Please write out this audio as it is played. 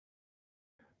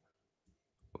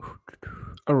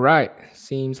All right.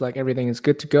 Seems like everything is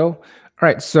good to go. All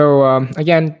right. So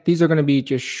again, these are going to be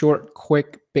just short,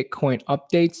 quick Bitcoin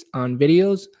updates on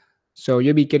videos. So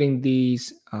you'll be getting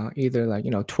these either like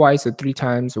twice or three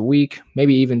times a week,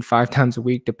 maybe even five times a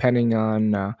week, depending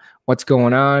on what's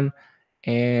going on.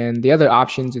 And the other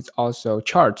options, it's also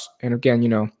charts. And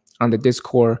again, on the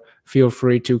Discord, feel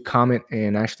free to comment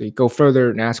and actually go further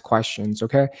and ask questions.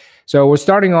 Okay. So we're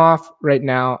starting off right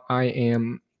now. I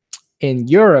am in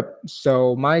Europe,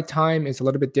 so my time is a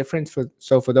little bit different.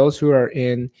 For those who are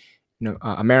in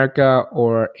America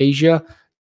or Asia,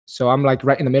 so I'm like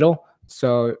right in the middle.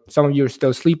 So some of you are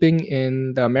still sleeping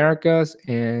in the Americas,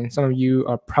 and some of you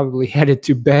are probably headed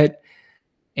to bed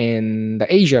in the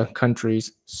Asia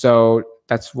countries. So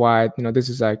that's why this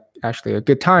is like actually a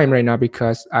good time right now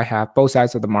because I have both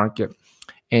sides of the market,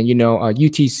 and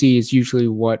UTC is usually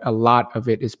what a lot of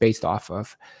it is based off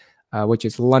of, which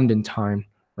is London time,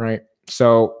 right?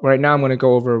 So right now I'm going to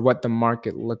go over what the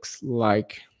market looks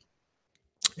like.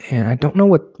 And I don't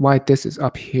know why this is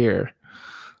up here.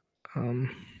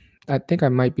 I think I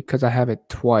might because I have it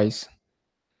twice.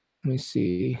 Let me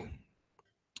see.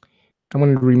 I'm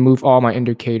going to remove all my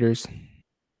indicators.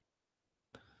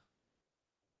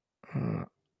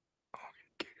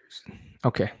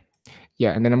 Okay.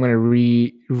 Yeah, and then I'm going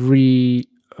to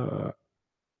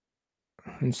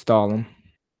install them.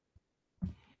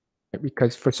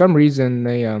 Because for some reason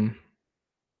they're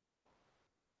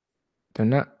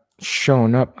not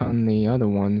showing up on the other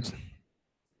ones.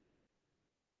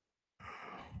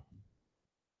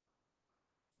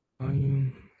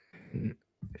 Volume.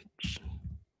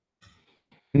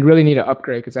 You really need to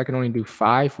upgrade because I can only do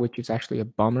 5, which is actually a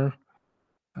bummer.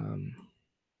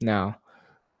 Now,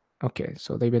 okay,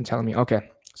 so they've been telling me. Okay,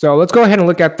 so let's go ahead and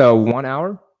look at the 1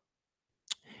 hour.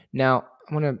 Now,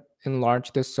 I'm going to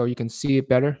enlarge this so you can see it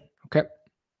better. Okay.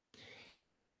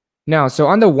 Now, so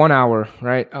on the 1 hour,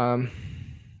 right? Don't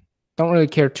really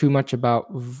care too much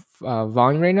about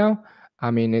volume right now.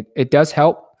 I mean, it does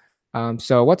help.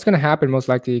 So what's going to happen most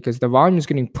likely, because the volume is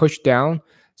getting pushed down,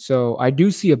 so I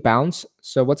do see a bounce.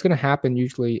 So what's going to happen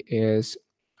usually is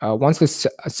once the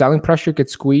selling pressure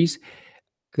gets squeezed,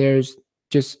 there's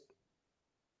just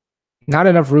not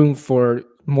enough room for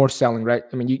more selling, right?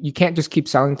 I mean, you can't just keep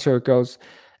selling till it goes,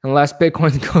 unless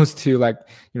Bitcoin goes to like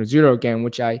zero again,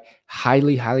 which I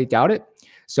highly doubt it.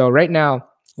 So right now,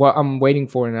 what I'm waiting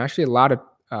for, and actually a lot of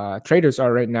traders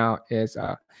are right now, is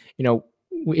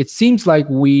it seems like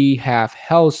we have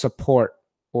held support,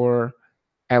 or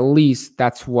at least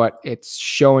that's what it's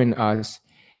showing us.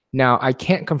 Now, I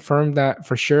can't confirm that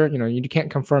for sure. You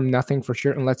can't confirm nothing for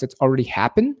sure unless it's already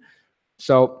happened.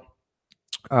 So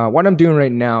what I'm doing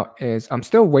right now is I'm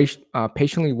still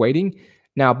patiently waiting.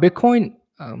 Now, Bitcoin,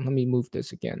 let me move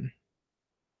this again.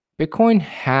 Bitcoin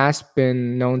has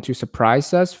been known to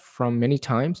surprise us from many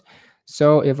times.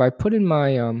 So if I put in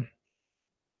my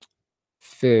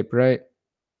fib, right?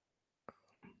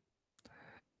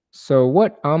 So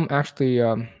what I'm actually,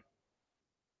 well,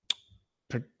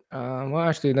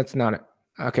 actually, that's not it.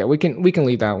 Okay, we can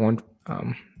leave that one.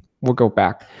 We'll go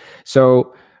back.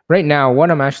 So right now,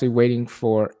 what I'm actually waiting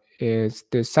for is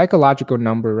the psychological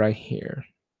number right here.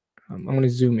 I'm going to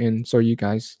zoom in so you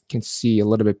guys can see a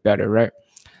little bit better, right?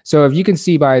 So if you can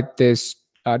see by this,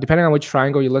 depending on which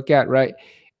triangle you look at, right,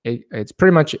 it's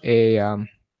pretty much a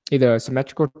either a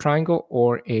symmetrical triangle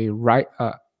or a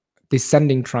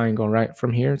descending triangle, right?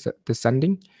 From here, it's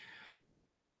descending,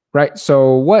 right?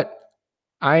 So what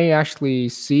I actually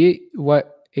see,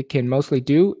 what it can mostly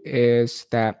do is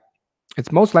that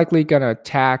it's most likely going to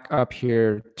attack up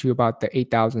here to about the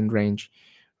 8,000 range,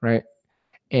 right?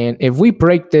 And if we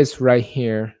break this right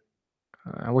here,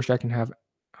 I wish I can have,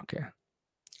 okay,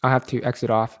 I'll have to exit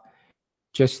off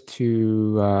just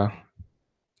to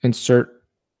insert.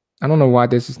 I don't know why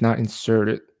this is not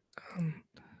inserted.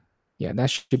 Yeah, that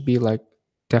should be like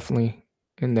definitely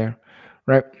in there,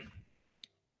 right?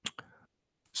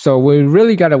 So we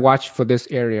really got to watch for this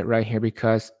area right here,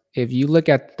 because if you look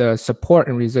at the support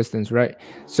and resistance, right?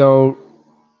 So,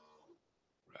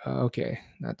 okay,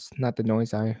 that's not the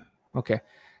noise okay.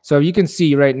 So you can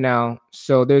see right now,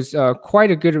 so there's quite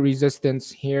a good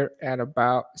resistance here at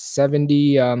about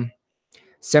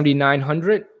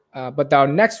 7,900. But our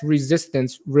next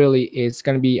resistance really is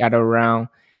going to be at around,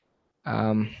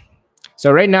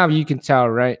 so right now you can tell,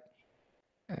 right?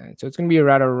 So it's going to be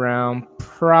right around,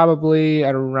 probably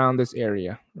at around this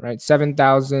area, right?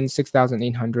 7,000,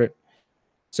 6,800.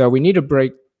 So we need to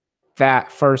break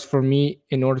that first for me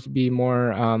in order to be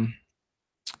more,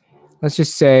 let's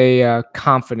just say,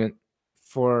 confident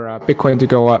for Bitcoin to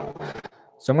go up.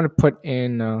 So I'm going to put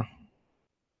in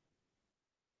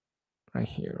right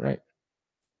here, right?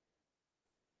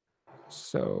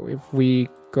 So if we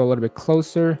go a little bit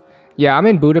closer, yeah, I'm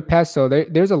in Budapest, so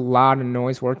there's a lot of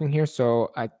noise working here.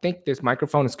 So I think this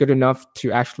microphone is good enough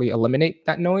to actually eliminate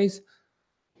that noise.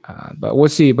 But we'll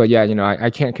see. But yeah, I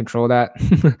can't control that.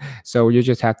 So you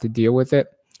just have to deal with it.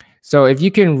 So if you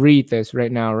can read this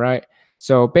right now, right?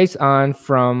 So based on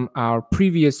from our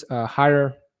previous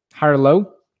higher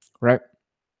low, right?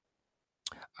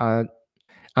 On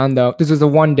this is the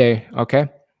 1 day, okay,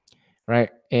 right?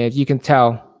 And you can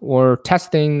tell we're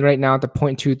testing right now at the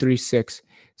 0.236.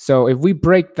 So if we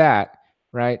break that,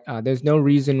 right, there's no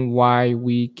reason why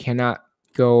we cannot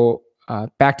go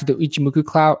back to the Ichimoku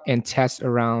cloud and test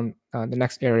around the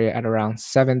next area at around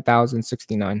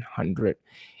 7,600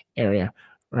 area,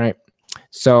 right?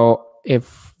 So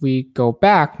if we go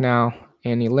back now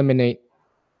and eliminate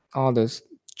all this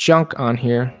junk on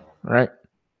here, right?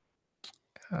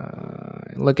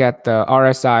 Look at the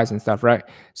RSIs and stuff, right?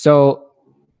 So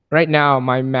right now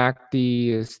my MACD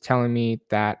is telling me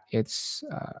that it's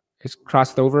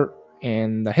crossed over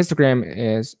and the histogram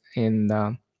is in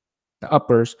the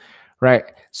uppers, right?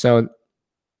 So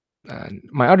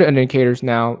my other indicators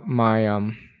now my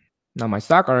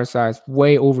stock RSI is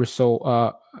way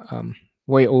oversold,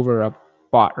 way over a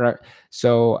bought, right?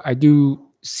 So I do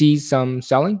see some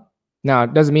selling. Now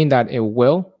it doesn't mean that it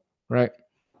will, right?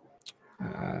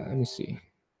 Let me see,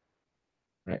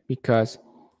 right? Because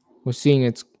we're seeing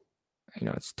it's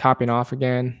topping off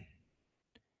again.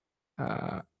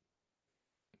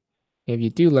 If you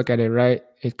do look at it, right,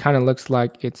 it kind of looks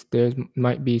like there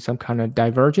might be some kind of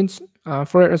divergence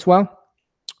for it as well,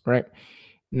 right?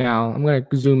 Now I'm going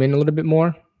to zoom in a little bit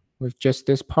more with just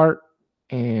this part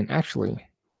and actually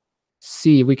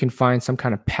see if we can find some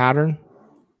kind of pattern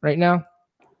right now,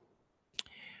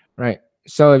 right?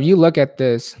 So if you look at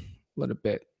this a little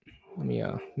bit, let me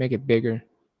make it bigger.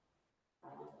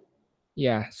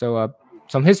 Yeah, so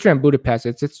some history on Budapest.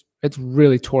 It's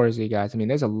really touristy, guys. I mean,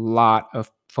 there's a lot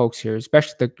of folks here,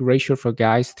 especially the ratio for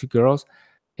guys to girls.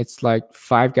 It's like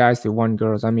 5 guys to 1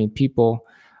 girls. I mean, people.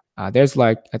 There's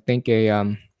like I think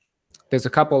there's a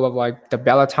couple of like the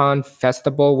Bellaton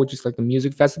Festival, which is like the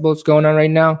music festival that's going on right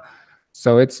now.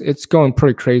 So it's going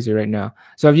pretty crazy right now.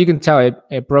 So if you can tell,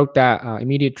 it broke that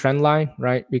immediate trend line,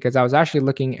 right? Because I was actually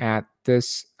looking at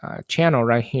this channel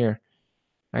right here,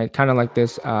 right? Kind of like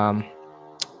this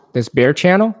bear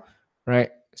channel, right?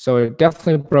 So it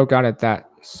definitely broke out at that.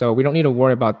 So we don't need to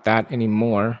worry about that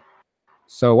anymore.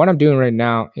 So what I'm doing right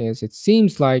now is it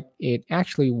seems like it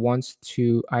actually wants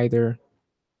to either,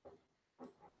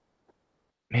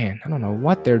 man, I don't know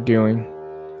what they're doing,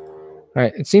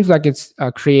 right? It seems like it's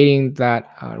creating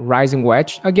that rising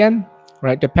wedge again,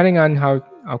 right? Depending on how,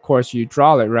 of course, you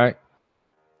draw it, right?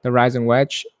 The rising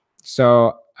wedge.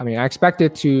 So, I mean, I expect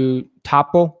it to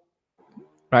topple,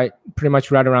 right? Pretty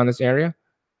much right around this area.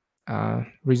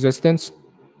 Resistance,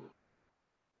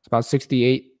 it's about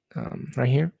 68 right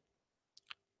here.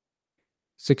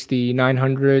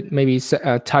 6,900, maybe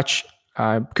touch,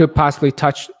 could possibly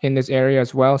touch in this area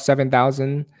as well,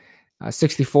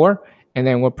 7,064. And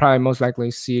then we'll probably most likely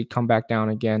see it come back down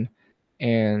again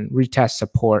and retest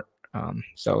support.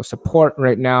 So support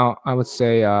right now, I would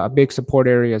say a big support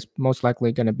area is most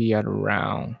likely going to be at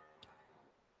around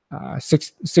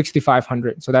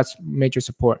 6,500. So that's major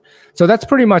support. So that's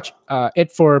pretty much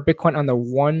it for Bitcoin on the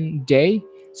 1 day.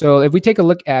 So if we take a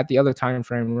look at the other time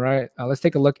frame, right? Let's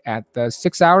take a look at the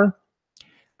 6 hour.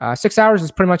 6 hours is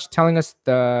pretty much telling us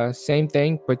the same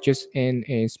thing, but just in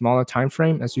a smaller time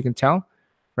frame, as you can tell,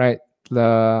 right?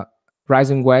 The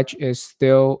rising wedge is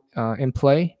still in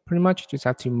play, pretty much. Just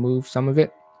have to move some of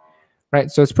it, right?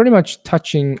 So it's pretty much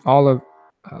touching all of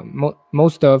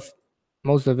most of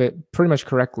it pretty much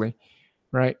correctly,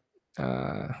 right?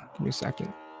 Give me a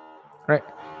second, right?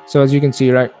 So as you can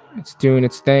see, right, it's doing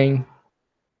its thing,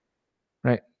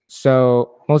 right?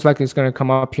 So most likely it's going to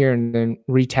come up here and then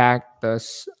retag the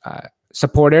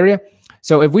support area.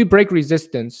 So if we break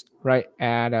resistance, right,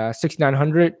 at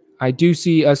 6,900, I do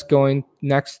see us going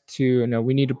next to,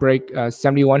 we need to break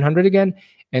 7,100 again,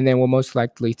 and then we'll most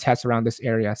likely test around this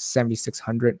area,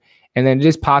 7,600. And then it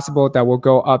is possible that we'll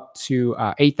go up to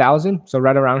 8,000, so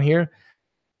right around here.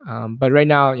 But right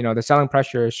now, the selling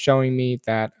pressure is showing me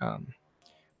that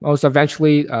most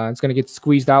eventually it's going to get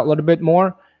squeezed out a little bit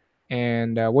more,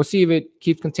 and we'll see if it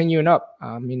keeps continuing up.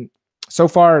 I mean, so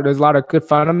far there's a lot of good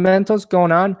fundamentals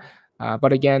going on,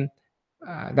 but again,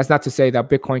 that's not to say that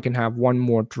Bitcoin can have one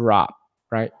more drop,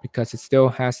 right? Because it still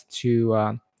has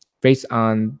to, based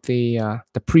on the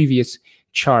previous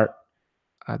chart,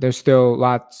 there's still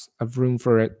lots of room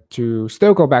for it to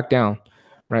still go back down,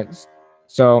 right?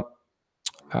 So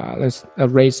let's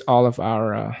erase all of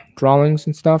our drawings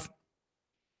and stuff.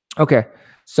 Okay,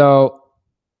 so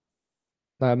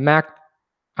the Mac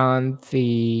on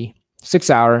the 6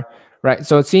 hour, right?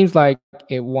 So it seems like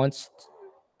it wants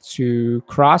to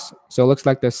cross. So it looks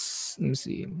like this. Let me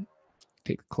see.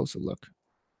 Take a closer look.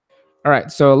 All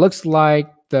right. So it looks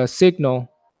like the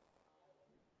signal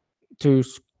to,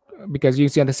 because you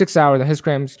see on the 6 hour, the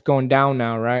histogram's going down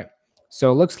now, right?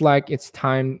 So it looks like it's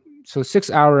time. So 6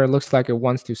 hour, it looks like it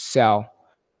wants to sell,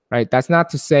 right? That's not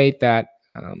to say that,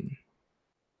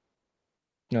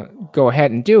 go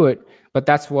ahead and do it, but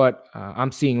that's what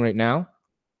I'm seeing right now.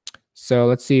 So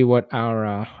let's see what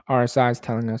our RSI is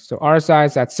telling us. So RSI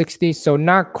is at 60, so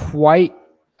not quite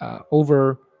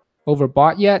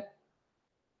overbought yet.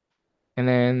 And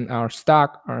then our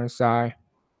stock RSI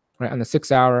right on the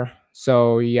 6 hour.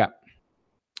 So yeah,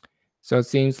 so it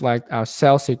seems like our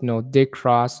sell signal did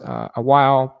cross a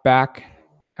while back,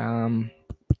 um,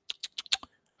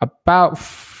 about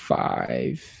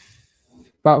five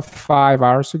about 5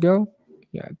 hours ago.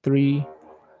 Yeah,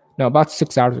 about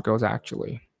 6 hours ago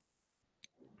actually.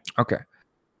 Okay.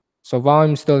 So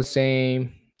volume still the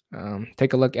same.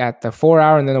 Take a look at the 4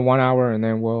 hour and then the 1 hour, and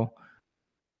then we'll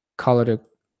call it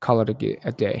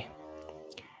a day.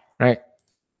 Right.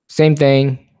 Same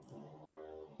thing.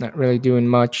 Not really doing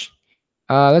much.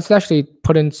 Let's actually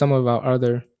put in some of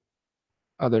our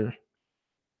other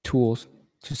tools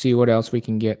to see what else we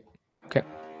can get. Okay.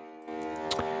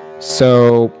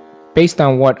 So based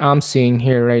on what I'm seeing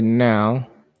here right now,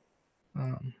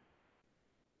 um,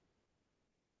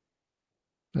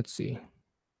 let's see.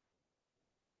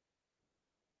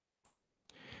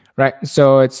 Right.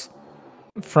 So it's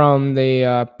from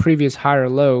the previous higher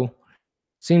low.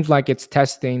 Seems like it's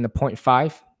testing the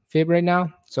 0.5 fib right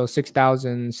now. So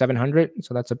 6,700.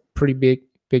 So that's a pretty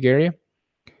big area.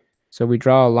 So we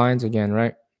draw lines again,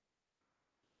 right?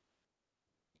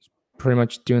 Pretty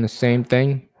much doing the same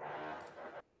thing.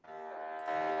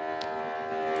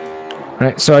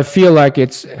 Right. So I feel like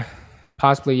it's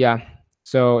possibly, yeah.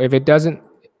 So if it doesn't,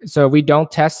 so we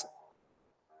don't test.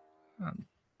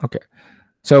 Okay.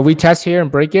 So if we test here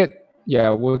and break it, yeah,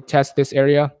 we'll test this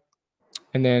area.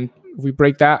 And then if we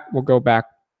break that, we'll go back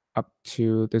up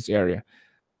to this area.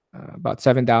 About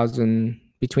 7,000,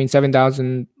 between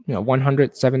 7,000,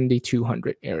 100,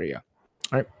 200 area.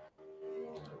 All right.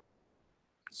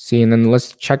 See, and then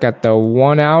let's check at the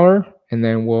 1 hour, and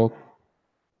then we'll,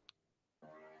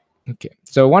 okay.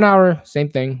 So 1 hour, same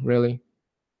thing, really.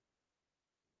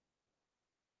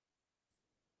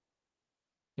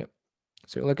 Yep.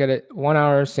 So look at it, 1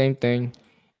 hour, same thing.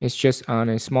 It's just on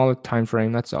a smaller time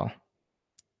frame. That's all.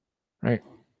 Right.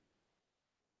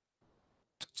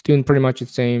 It's doing pretty much the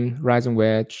same rising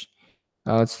wedge.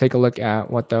 Let's take a look at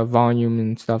what the volume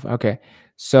and stuff. Okay.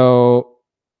 So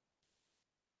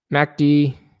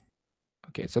MACD.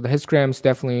 Okay. So the histogram is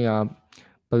definitely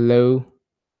below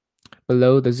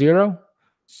the zero.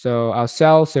 So our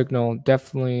sell signal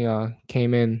definitely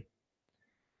came in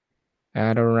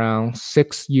at around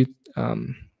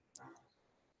um,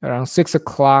 around 6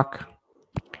 o'clock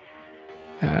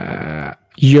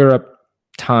Europe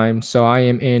time. So I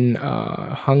am in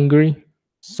Hungary.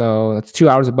 So that's 2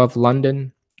 hours above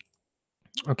London.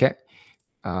 Okay.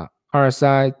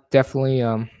 RSI definitely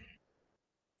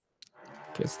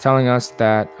it's telling us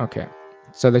that, okay.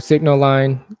 So the signal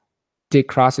line did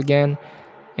cross again,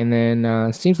 and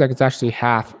then seems like it's actually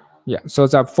half. Yeah. So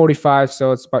it's up 45.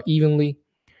 So it's about evenly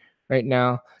right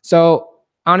now. So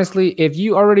honestly, if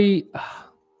you already,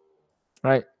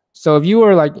 right, so if you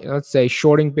were like, let's say,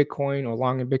 shorting Bitcoin or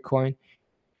longing Bitcoin,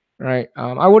 right,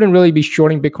 I wouldn't really be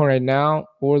shorting Bitcoin right now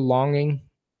or longing,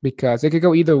 because it could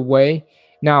go either way.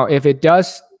 Now if it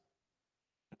does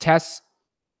test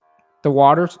the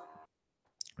waters,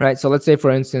 right, so let's say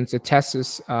for instance it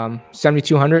tests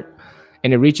 7,200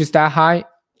 and it reaches that high,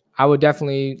 I would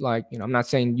definitely, like, I'm not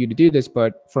saying you to do this,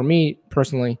 but for me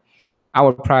personally, I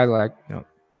would probably, like,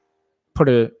 put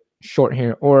a short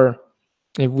here. Or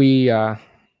if we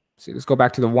see, let's go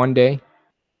back to the 1 day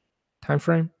time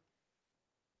frame,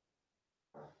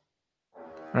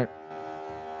 right?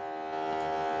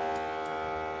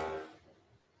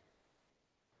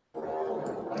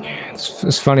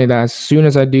 It's funny that as soon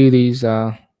as I do these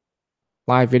live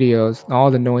videos, all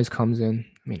the noise comes in.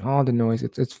 I mean, all the noise.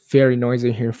 It's very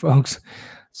noisy here, folks.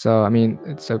 So I mean,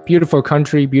 it's a beautiful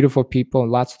country, beautiful people,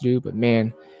 lots to do. But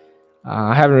man,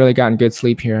 I haven't really gotten good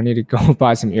sleep here. I need to go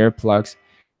buy some earplugs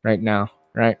right now,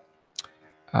 right?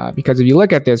 Because if you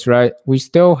look at this, right, we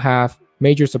still have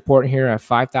major support here at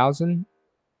 5,000.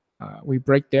 We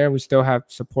break there, we still have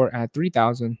support at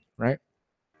 3,000, right?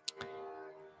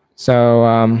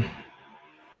 So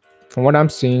from what I'm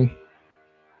seeing,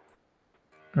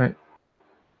 right,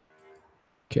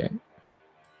 Okay.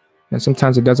 And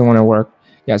sometimes it doesn't want to work.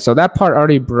 Yeah, so that part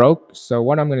already broke. So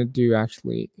what I'm going to do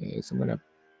actually is I'm going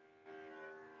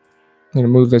to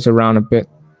move this around a bit.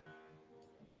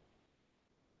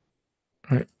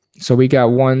 All right. So we got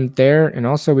one there, and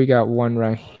also we got one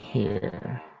right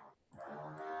here.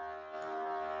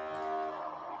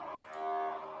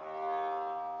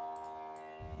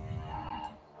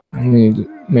 I need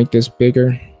to make this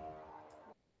bigger.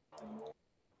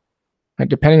 Right,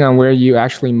 depending on where you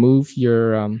actually move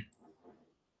your,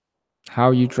 how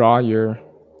you draw your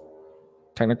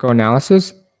technical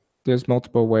analysis, there's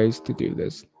multiple ways to do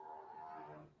this.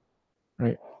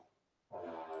 Right.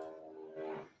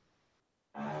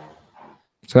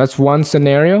 So that's one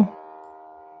scenario.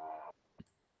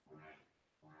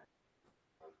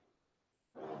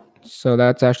 So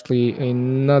that's actually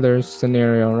another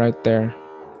scenario right there.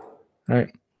 Right.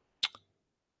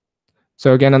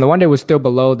 So again, on the one day was still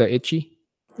below the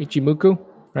Ichimoku,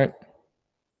 right?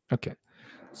 Okay.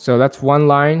 So that's one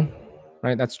line,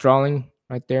 right? That's drawing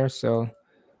right there. So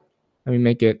let me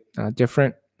make it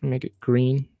different. Make it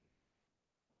green.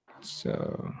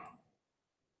 So,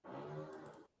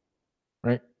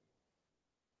 right.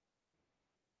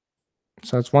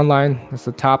 So it's one line. That's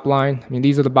the top line. I mean,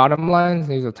 these are the bottom lines.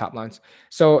 These are the top lines.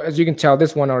 So as you can tell,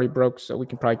 this one already broke. So we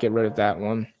can probably get rid of that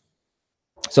one.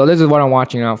 So this is what I'm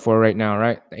watching out for right now,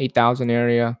 right? The 8,000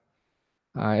 area.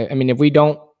 I mean, if we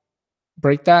don't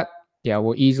break that, yeah,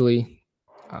 we'll easily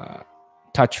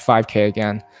touch 5K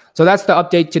again. So that's the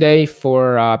update today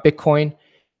for Bitcoin.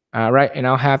 Right. And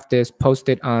I'll have this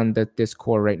posted on the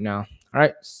Discord right now. All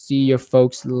right. See you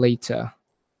folks later.